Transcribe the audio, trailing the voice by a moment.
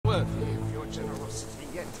generosity,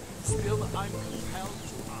 yet still I'm compelled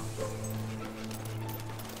to ask.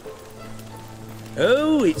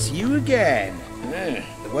 Oh, it's you again.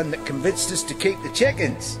 The one that convinced us to keep the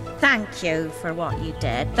chickens. Thank you for what you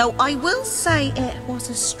did, though I will say it was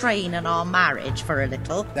a strain on our marriage for a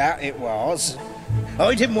little. That it was.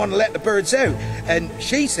 I didn't want to let the birds out, and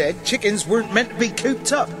she said chickens weren't meant to be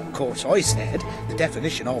cooped up. Of course, I said the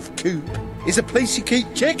definition of coop is a place you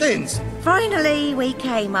keep chickens. Finally, we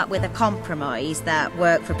came up with a compromise that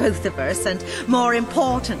worked for both of us and, more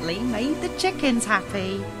importantly, made the chickens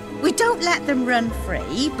happy. We don't let them run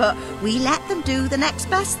free, but we let them do the next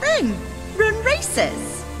best thing. Run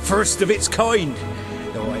races. First of its kind,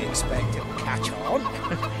 though I expect it'll catch on.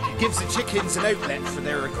 Gives the chickens an outlet for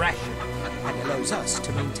their aggression and allows us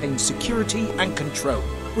to maintain security and control.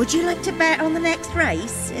 Would you like to bet on the next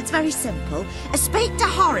race? It's very simple. Speak to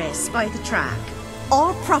Horace by the track.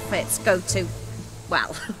 All profits go to...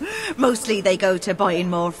 well, mostly they go to buying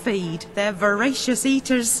more feed. They're voracious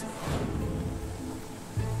eaters.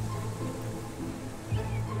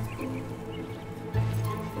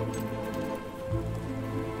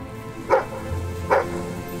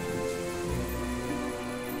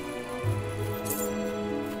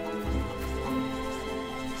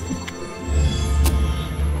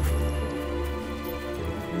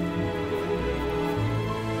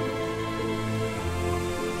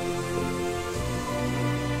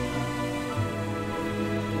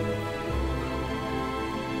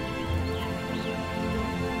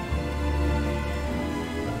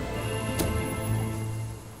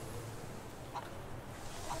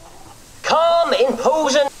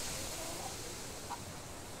 Imposing.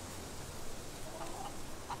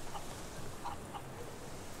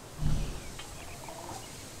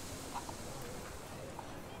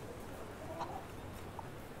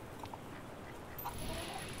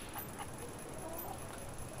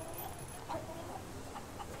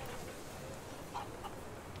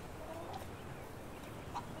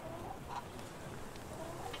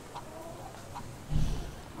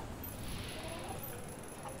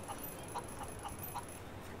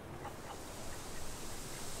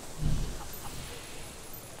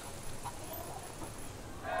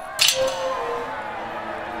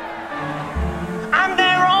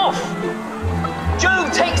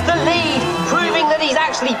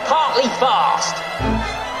 Partly fast.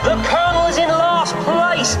 The Colonel is in last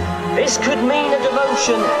place. This could mean a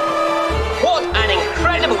demotion. What an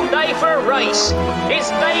incredible day for a race.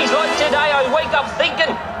 It's days like today I wake up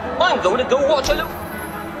thinking, I'm going to go watch a look.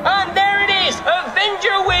 And there it is,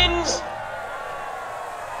 Avenger wins.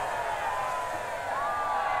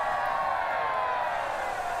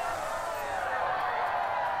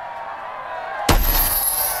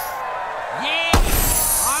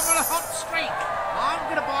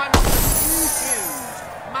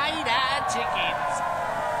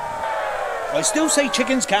 I still say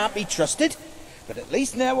chickens can't be trusted, but at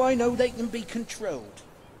least now I know they can be controlled.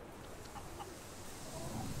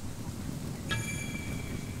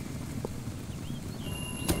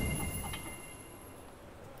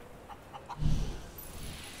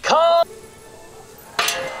 Come!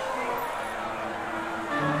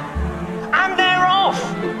 And they're off!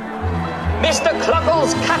 Mr.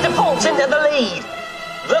 Cluckles catapults into the lead.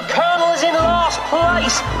 The Colonel is in last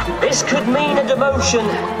place. This could mean a demotion.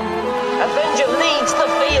 Avenger leads the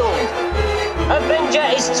field. Avenger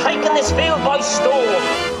is taking this field by storm.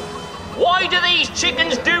 Why do these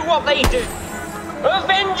chickens do what they do?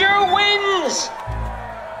 Avenger wins!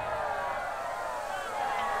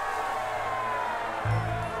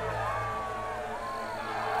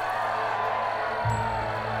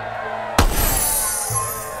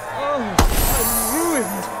 Oh,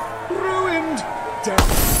 I'm ruined! Damn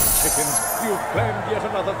chickens, you've claimed yet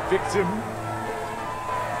another victim.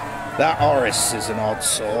 That Horace is an odd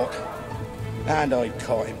sort, and I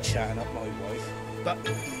caught him chatting up my wife, but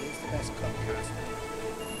he is the best cupcaster.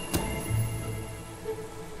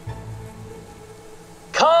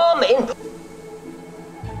 Calm in.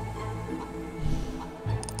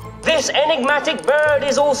 This enigmatic bird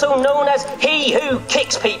is also known as He Who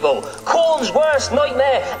Kicks People, Corn's worst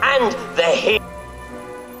nightmare, and the hero.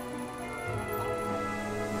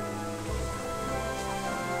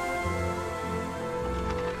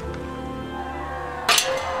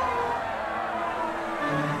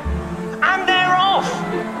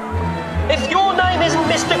 If your name isn't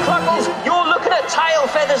Mr. Cluckles, you're looking at tail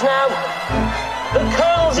feathers now. The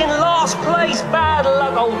Colonel's in last place. Bad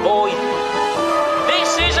luck, old boy.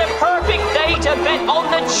 This is a perfect day to bet on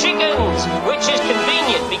the chickens, which is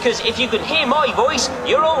convenient because if you can hear my voice,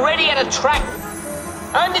 you're already at a track.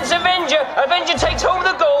 And it's Avenger. Avenger takes home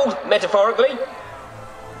the gold, metaphorically.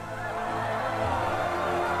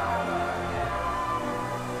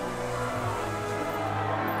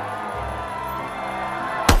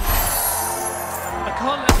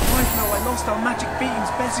 our magic beams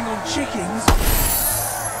betting on chickens.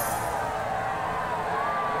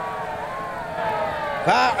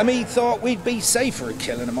 Part of me thought we'd be safer at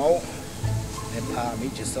killing them all. Then part of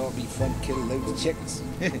me just thought it'd be fun killing loads of chickens.